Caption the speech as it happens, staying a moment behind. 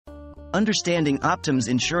Understanding Optum's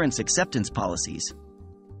insurance acceptance policies.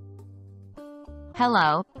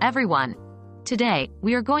 Hello, everyone. Today,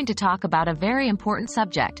 we are going to talk about a very important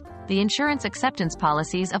subject, the insurance acceptance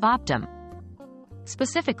policies of Optum.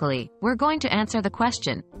 Specifically, we're going to answer the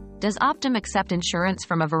question, does Optum accept insurance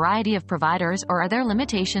from a variety of providers, or are there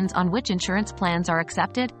limitations on which insurance plans are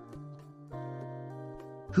accepted?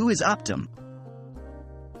 Who is Optum?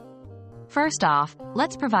 First off,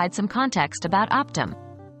 let's provide some context about Optum.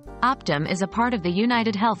 Optum is a part of the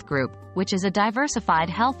United Health Group, which is a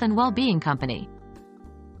diversified health and well-being company.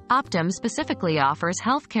 Optum specifically offers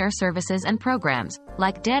healthcare services and programs,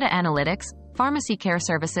 like data analytics, pharmacy care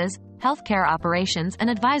services, healthcare operations, and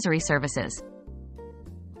advisory services.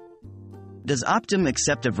 Does Optum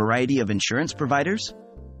accept a variety of insurance providers?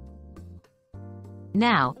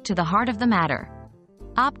 Now, to the heart of the matter.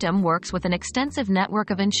 Optum works with an extensive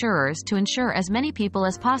network of insurers to ensure as many people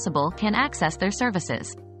as possible can access their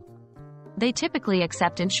services. They typically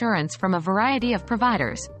accept insurance from a variety of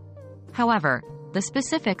providers. However, the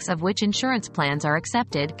specifics of which insurance plans are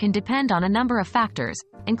accepted can depend on a number of factors,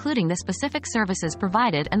 including the specific services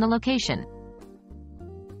provided and the location.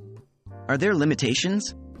 Are there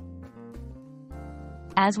limitations?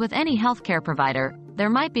 As with any healthcare provider, there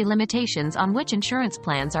might be limitations on which insurance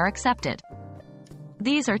plans are accepted.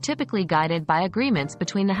 These are typically guided by agreements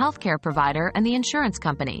between the healthcare provider and the insurance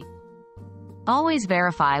company. Always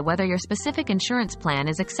verify whether your specific insurance plan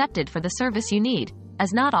is accepted for the service you need,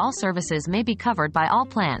 as not all services may be covered by all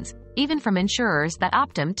plans, even from insurers that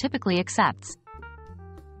Optum typically accepts.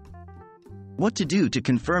 What to do to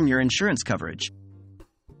confirm your insurance coverage?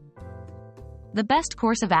 The best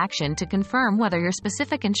course of action to confirm whether your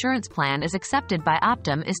specific insurance plan is accepted by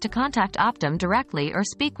Optum is to contact Optum directly or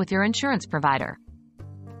speak with your insurance provider.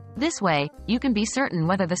 This way, you can be certain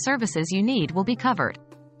whether the services you need will be covered.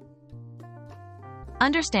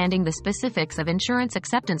 Understanding the specifics of insurance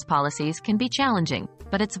acceptance policies can be challenging,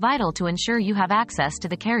 but it's vital to ensure you have access to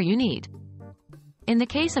the care you need. In the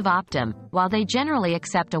case of Optum, while they generally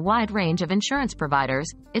accept a wide range of insurance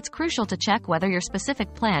providers, it's crucial to check whether your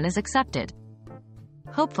specific plan is accepted.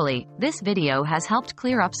 Hopefully, this video has helped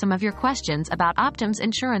clear up some of your questions about Optum's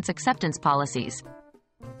insurance acceptance policies.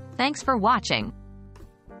 Thanks for watching.